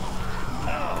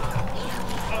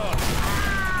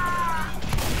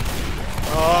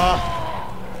 Oh.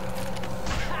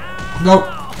 Nope.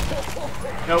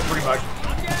 No, pretty much.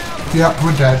 Yep,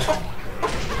 we're dead.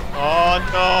 Oh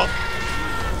no.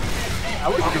 I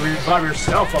wish you could revive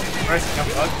yourself up the rest of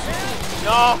the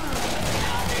No.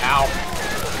 Ow.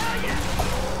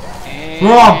 And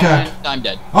We're all dead. I'm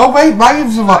dead. Oh wait,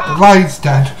 Ryan's dead. Now he's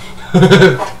dead.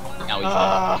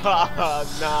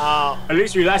 No. At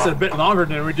least we lasted a bit longer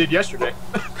than we did yesterday.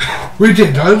 We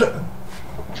didn't.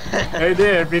 They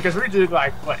did, because we did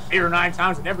like, what, 8 or 9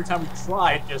 times, and every time we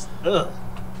tried, just, ugh.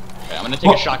 Okay, I'm gonna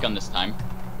take a shotgun this time.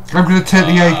 I'm gonna take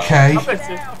the AK. I'm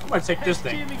gonna take this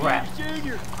thing. Crap.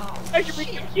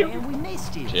 Man, we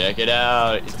missed you. Check it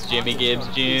out. It's Jimmy Gibbs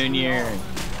Jr.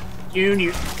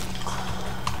 Junior.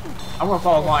 I'm gonna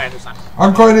follow Lion this time.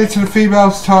 I'm going into the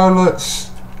females' toilets.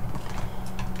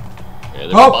 Yeah,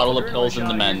 there's a Oh. bottle of pills in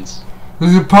the men's.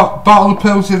 There's a bottle of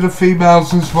pills in the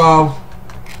females as well.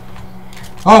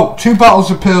 Oh, 2 bottles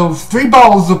of pills, 3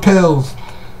 bottles of pills.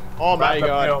 Oh my Grab the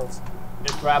god. pills.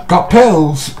 Just grab Got the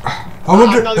pills. I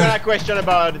wonder. I'm not gonna question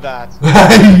about that.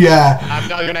 Yeah. I'm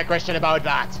not gonna question about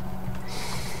that.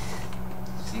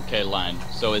 Okay, Lion.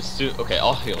 So it's okay.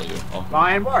 I'll heal you.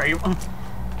 Lion, where are you?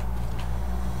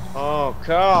 Oh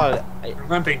god. You're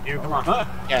limping, dude. Come on. Huh?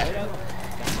 Yeah.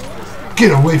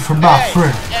 Get away from my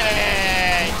friend.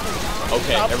 Hey.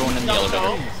 Okay, everyone in the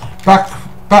elevator.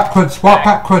 Backwards. Walk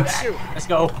backwards. Let's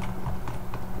go.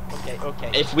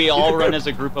 Okay. If we all run as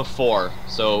a group of 4,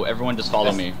 so everyone just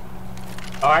follow me.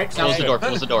 Alright, Close the door.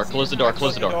 Close the door. Close the door.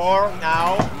 Close the door.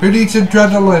 Now. Who needs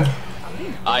adrenaline?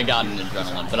 I got an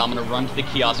adrenaline, but I'm gonna run to the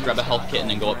kiosk, grab a health kit, and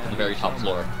then go up to the very top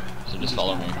floor. So just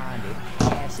follow me.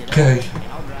 Okay.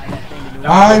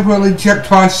 I will inject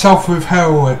myself with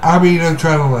heroin. I mean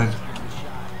adrenaline.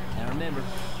 Now remember.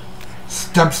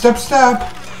 Stab, stab, stab.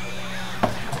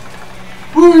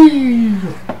 Whee!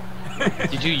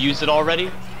 Did you use it already?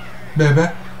 Maybe.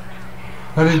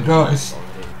 I didn't notice.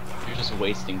 You're just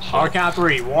wasting shit. I'll count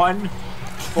 3. 1,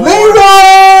 4.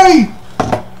 Leroy!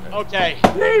 Okay.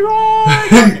 Leroy!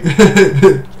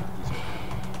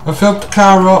 I filled the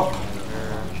car up.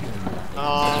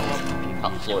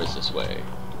 Top floor is this way.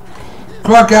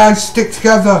 Come on guys, stick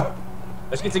together.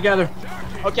 Let's get together.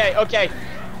 Okay.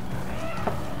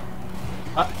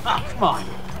 Come on.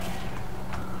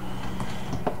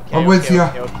 I'm with you.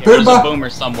 There's a Boomer! boomer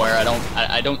somewhere.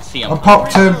 I don't see him. I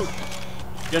popped him.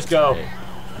 Just go.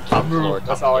 Top floor.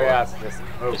 That's Top all I floor. ask. Just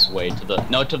move. This way to the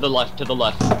to the left.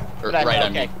 Or Left, right. I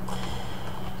okay. mean.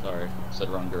 Sorry, said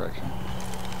wrong direction.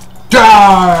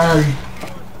 Die!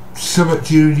 Summit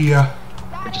Junior.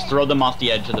 Or just throw them off the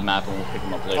edge of the map and we'll pick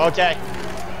them up later. Okay.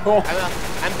 Cool.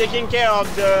 I'm taking care of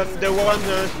the one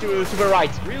to the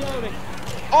right. Reloading.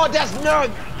 Oh, there's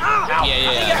none. Ah!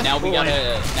 Yeah. Now we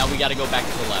gotta go back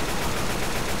to the left.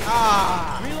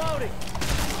 Reloading.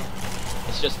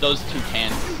 It's just those 2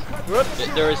 cans. Whoops.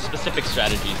 There are specific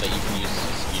strategies that you can use to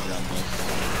speedrun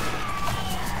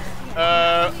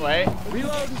this. Wait.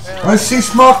 Reloading. I see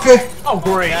Smokey. Oh,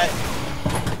 great. Yeah.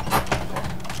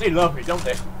 They love me, don't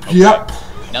they? Yep.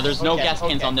 Now there's no Okay, gas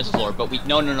cans okay. on this floor, but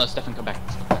no, Stefan, come back.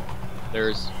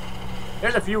 There's.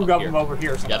 There's a few of them over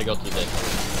here. You gotta go through this.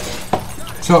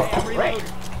 So, Great.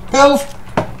 pills.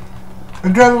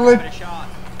 Adrenaline.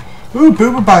 Ooh,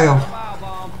 boomer bile.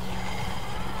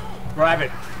 Grab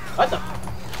it. What the?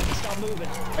 Stop moving.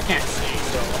 I can't see.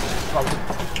 So.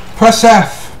 Press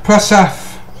F. Press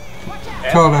F.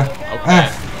 Corner. Okay.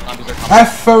 F. Zombies are coming.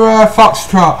 F for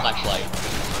Foxtrot. Flashlight.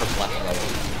 For flashlight.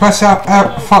 Press F.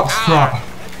 Foxtrot.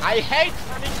 I I hate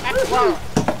running backwards.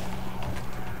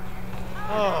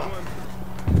 Oh.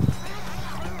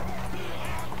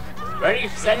 Ready,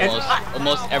 set, and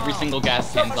Almost every single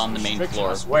gas can's on the main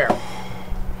floor. I swear.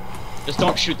 Just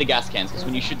don't shoot the gas cans, because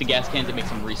when you shoot the gas cans, it makes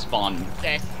them respawn.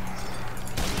 Yes.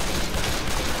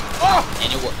 Oh!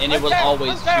 And it will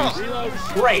always choose.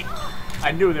 Great.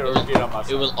 I knew there was a dude on my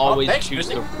side. It will always choose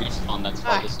the respawn that's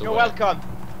farthest away. You're welcome.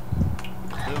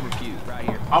 Right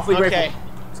here. Awfully Okay. grateful.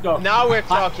 Let's go. Now we're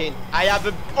talking. I have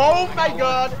a. Oh my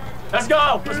god. Let's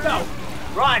go. Let's go.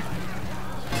 Run.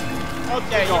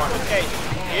 Okay, Keep going. it's okay.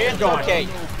 It's going. okay.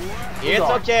 It's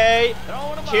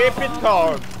going. okay. Keep it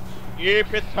calm.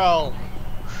 Keep it calm.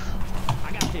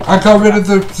 I got rid of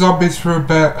the zombies for a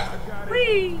bit.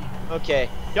 Okay.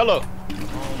 YOLO.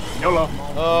 YOLO.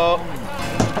 Oh.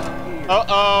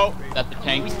 Uh-oh. Is that the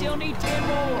tank? We still need 10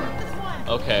 more.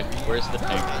 Okay, where's the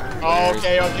tank?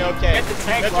 Okay. Get the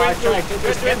tank, Let's Rod. do it.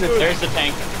 Just get the There's the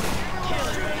tank.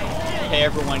 Okay,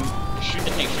 everyone, shoot the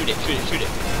tank. Shoot it.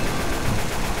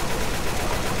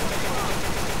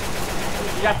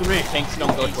 You got the ring. Tanks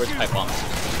don't go towards pipe bombs.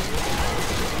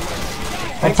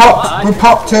 We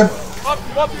popped him. Up.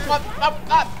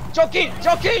 Jockey, my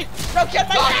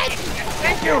head.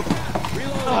 Thank you.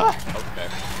 Okay.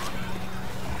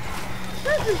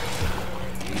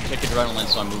 Take adrenaline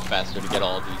so I move faster to get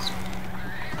all of these.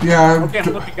 Yeah. Okay,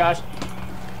 I'm looking, guys.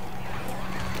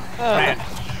 Man.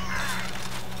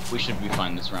 We should be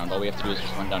fine this round. All we have to do is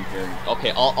just run down here.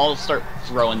 Okay, I'll start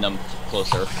throwing them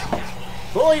closer.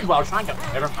 Bullied while trying to.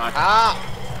 Never mind.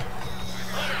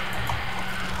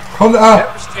 Hunter!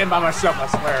 Never stand by myself, I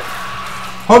swear.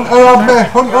 Hunter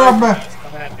on me!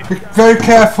 Be very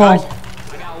careful.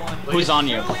 Who's on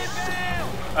you?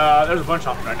 There's a bunch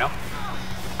of them right now.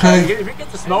 Okay. If you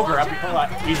get the smoker, that'd be a whole lot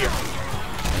easier.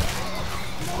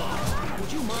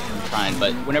 I'm trying,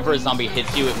 but whenever a zombie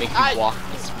hits you, it makes you walk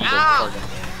the speed of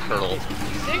turtle.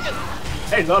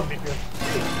 They love me, dude.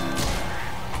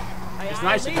 It's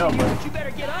nice to know, but You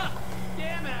better get up.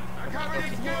 Damn it. I got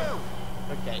ready to go.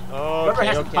 whoever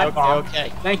has the pipe bomb.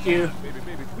 Okay. Thank you.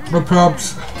 No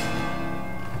probs.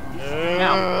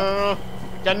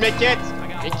 We can make it.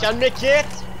 We can make it.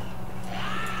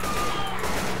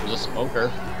 There's a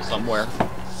smoker somewhere.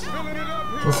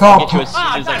 What's I'll up? get you as soon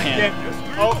as I can.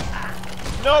 Oh.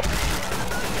 Nope.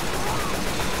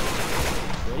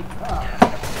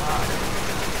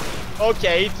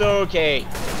 Okay, it's okay.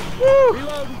 Woo.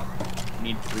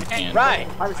 Need 3 cans. Right.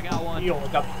 I got one.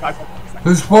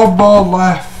 There's one more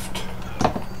left.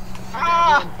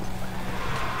 Ah.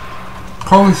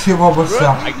 Holy shit, what was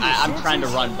that? I'm trying to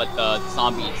run, but the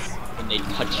zombies, when they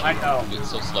touch you, I know. it's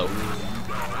so slow.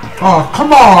 Oh,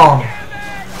 come on!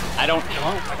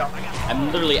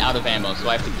 I'm literally out of ammo, so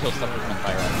I have to kill stuff with my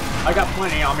fire arrow. I got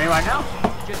plenty on me right now.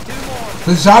 Just 2 more.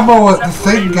 There's ammo at the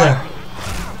finger.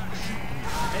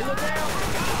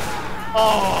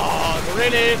 Oh,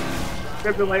 really?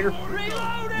 Defibrillator.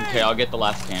 Okay, I'll get the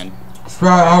last can.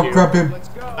 Right, I'll grab him.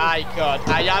 My god,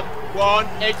 I have 1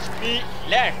 HP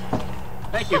left.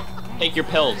 Thank you. Take your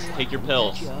pills. Take your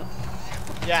pills.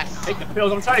 Yes. Take the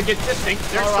pills. I'm trying to get this thing.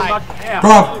 There's so Alright. much to have.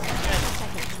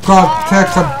 God, take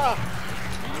him.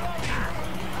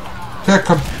 Take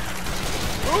him.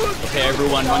 Okay,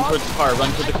 everyone, run towards the car.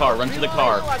 Run to the car. Run to the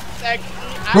car.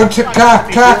 Run to car.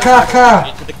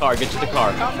 Get to the car. Get to the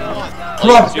car. Come All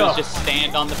you on. have to do is just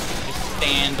stand on the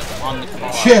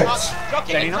car. Shit.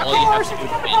 Standing on All the you car. have to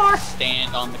do is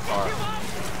stand on the car.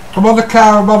 I'm on the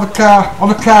car, I'm on the car, on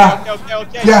the car.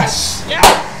 Okay. Yes. Yeah.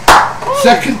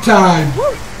 Second time.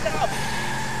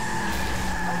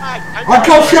 I I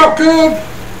got shotgun.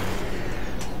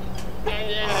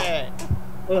 Yeah.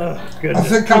 I Goodness.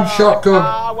 think I'm shotgun.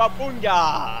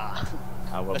 Kawabunga.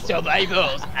 The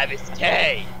survivors have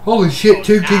escaped. Holy shit,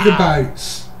 2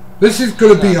 gigabytes. This is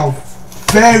gonna be a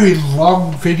very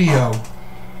long video.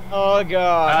 Oh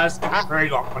god. That's a very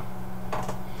long one.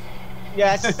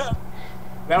 Yes.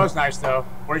 That was nice though.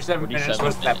 47 minutes 47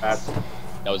 wasn't that bad.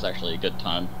 That was actually a good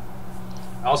time.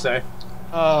 I'll say.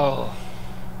 Oh.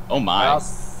 Oh my.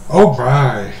 Oh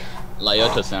my.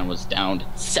 Lyota-san was downed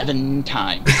 7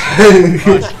 times.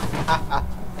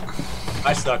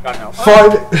 I suck, I know.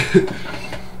 Fine.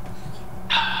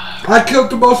 I killed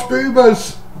the most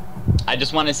boomers. I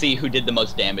just want to see who did the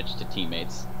most damage to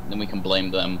teammates. Then we can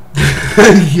blame them.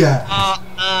 Yeah.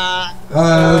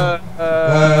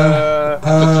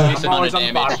 Least amount of always on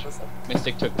the bottom. damage.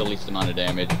 Mystic took the least amount of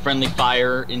damage. Friendly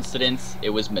fire incidents, it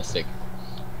was Mystic.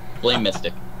 Blame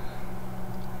Mystic.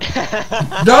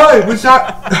 No, it was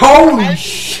that. Holy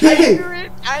shit.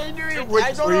 I knew it.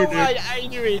 I don't know why. I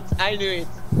knew it.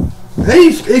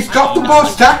 He's got the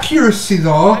most accuracy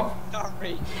though. I'm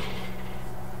sorry.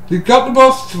 You got the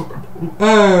most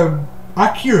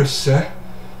accuracy.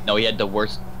 No, he had the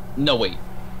worst. No, wait.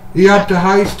 He had the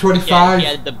highest 25. He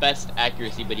had the best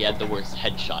accuracy, but he had the worst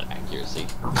headshot accuracy.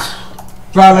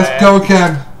 Right, let's go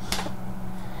again.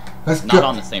 Let's Not go.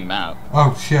 on the same map.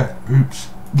 Oh shit! Oops.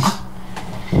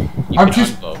 You I'm can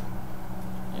just. unvote.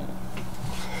 Yeah.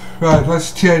 Right,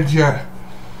 let's change it.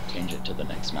 Change it to the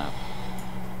next map.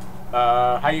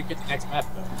 How do you get the next map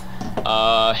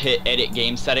though? Hit edit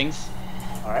game settings,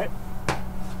 All right.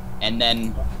 and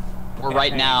then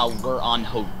right now we're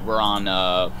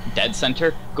on dead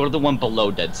center. Go to the one below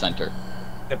dead center.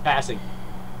 The passing.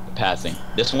 The passing.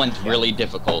 This one's really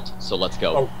difficult, so let's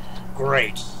go. Oh,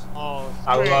 great. Oh,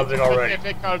 I love it already.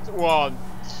 Difficult one.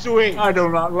 Swing. I do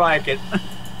not like it.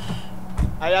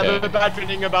 I have Okay. a bad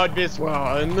feeling about this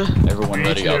one. Everyone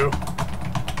ready up.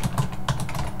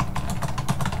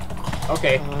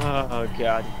 Okay. Oh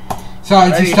god. So I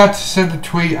Ready. just had to send a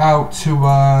tweet out to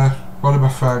one of my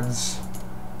friends.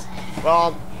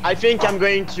 Well, I think I'm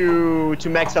going to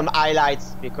make some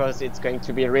highlights because it's going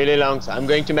to be really long. So I'm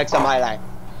going to make some highlights.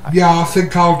 Yeah, I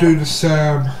think I'll do the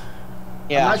same.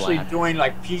 Yeah. I'm actually doing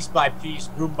like piece by piece,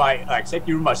 room by like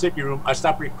safety room by safety room. I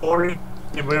stop recording,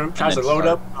 and when it tries to then load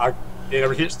start. up, I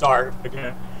hit start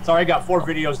again. Sorry, I got 4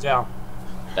 videos down.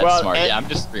 That's Well, smart. and- Yeah, I'm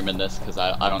just streaming this because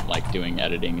I don't like doing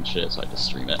editing and shit, so I just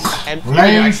stream it. And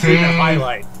I Lazy. stream and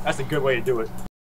highlight. That's a good way to do it.